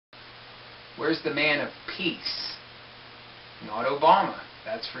Where's the man of peace? Not Obama,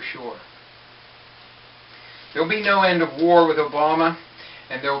 that's for sure. There'll be no end of war with Obama,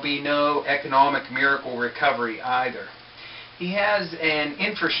 and there'll be no economic miracle recovery either. He has an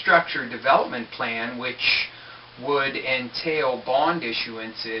infrastructure development plan which would entail bond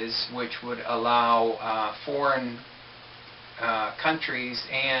issuances, which would allow foreign countries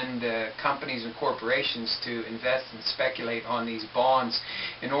and companies and corporations to invest and speculate on these bonds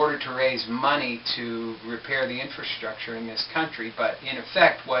in order to raise money to repair the infrastructure in this country. But in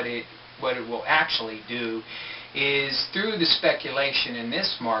effect, what it will actually do is, through the speculation in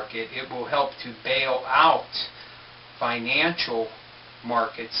this market, it will help to bail out financial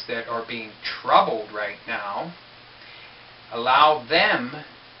markets that are being troubled right now, allow them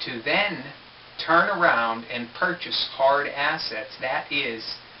to then turn around and purchase hard assets. That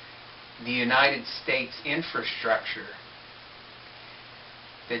is the United States infrastructure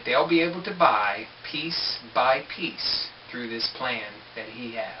that they'll be able to buy piece by piece through this plan that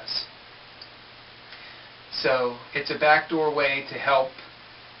he has. So it's a backdoor way to help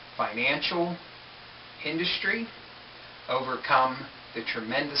financial industry overcome the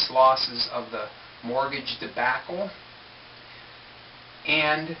tremendous losses of the mortgage debacle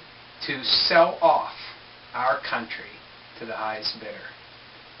and to sell off our country to the highest bidder.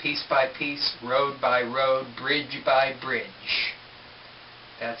 Piece by piece, road by road, bridge by bridge.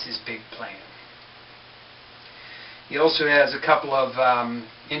 That's his big plan. He also has a couple of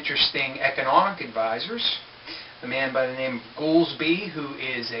interesting economic advisors. The man by the name of Goolsbee, who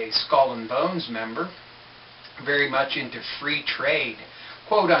is a Skull and Bones member, very much into free trade,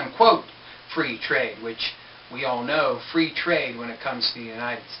 quote-unquote free trade, which we all know free trade when it comes to the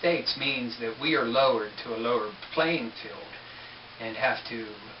United States means that we are lowered to a lower playing field and have to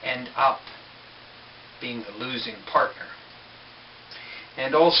end up being the losing partner.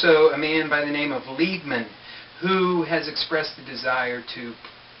 And also a man by the name of Liebman, who has expressed the desire to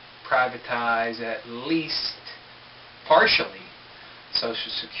privatize at least partially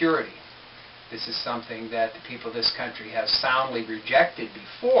Social Security. This is something that the people of this country have soundly rejected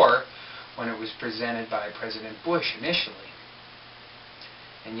before when it was presented by President Bush initially.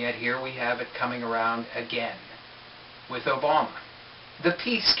 And yet here we have it coming around again with Obama, the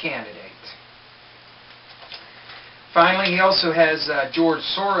peace candidate. Finally, he also has George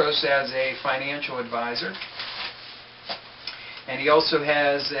Soros as a financial advisor. And he also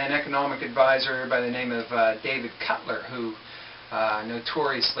has an economic advisor by the name of David Cutler, who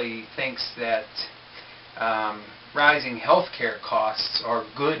notoriously thinks that rising healthcare costs are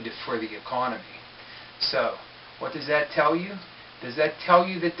good for the economy. So, what does that tell you? Does that tell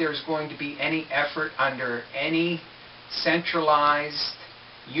you that there's going to be any effort under any centralized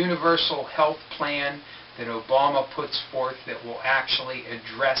universal health plan that Obama puts forth that will actually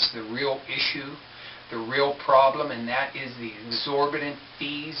address the real issue, the real problem, and that is the exorbitant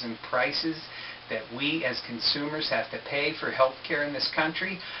fees and prices that we as consumers have to pay for health care in this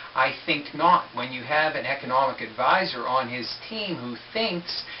country? I think not. When you have an economic advisor on his team who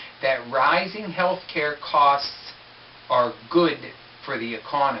thinks that rising health care costs are good for the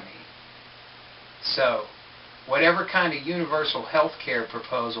economy. So, whatever kind of universal health care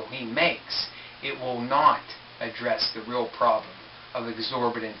proposal he makes, it will not address the real problem of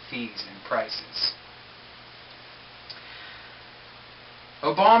exorbitant fees and prices.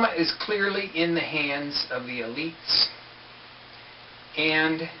 Obama is clearly in the hands of the elites,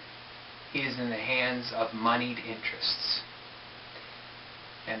 and he is in the hands of moneyed interests.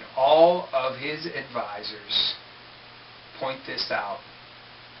 And all of his advisors point this out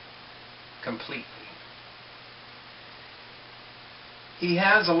completely. He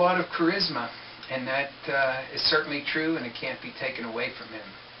has a lot of charisma, and that is certainly true, and it can't be taken away from him.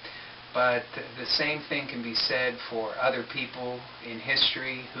 But the same thing can be said for other people in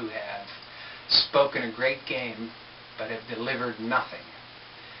history who have spoken a great game but have delivered nothing.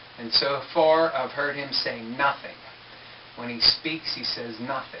 And so far I've heard him say nothing. When he speaks, he says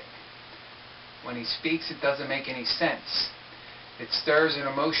nothing. When he speaks, it doesn't make any sense. It stirs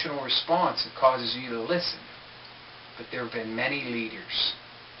an emotional response. It causes you to listen. But there have been many leaders,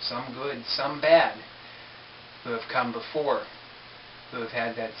 some good, some bad, who have come before, who have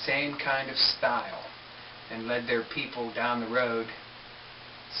had that same kind of style and led their people down the road,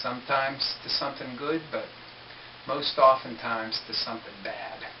 sometimes to something good, but most oftentimes to something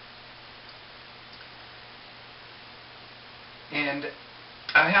bad. And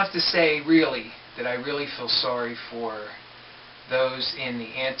I have to say, really, that I really feel sorry for those in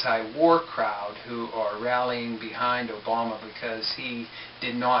the anti-war crowd who are rallying behind Obama because he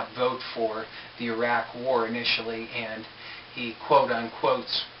did not vote for the Iraq war initially, and he quote-unquote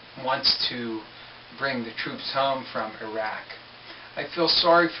wants to bring the troops home from Iraq. I feel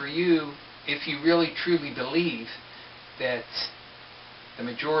sorry for you if you really truly believe that the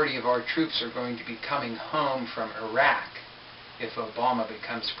majority of our troops are going to be coming home from Iraq if Obama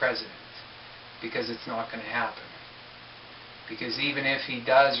becomes president, because it's not going to happen. Because even if he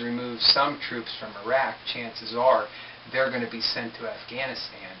does remove some troops from Iraq, chances are they're going to be sent to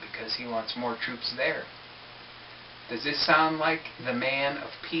Afghanistan because he wants more troops there. Does this sound like the man of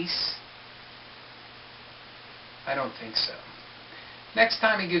peace? I don't think so. Next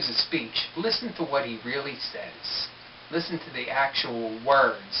time he gives a speech, listen to what he really says. Listen to the actual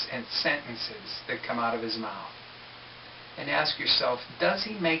words and sentences that come out of his mouth. And ask yourself, does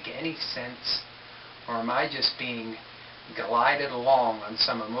he make any sense? Or am I just being glided along on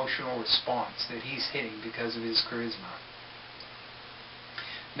some emotional response that he's hitting because of his charisma?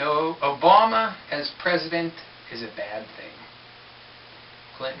 No, Obama as president is a bad thing.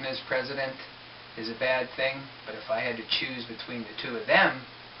 Clinton as president is a bad thing, but if I had to choose between the two of them,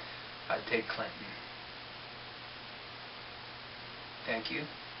 I'd take Clinton. Thank you.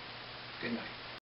 Good night.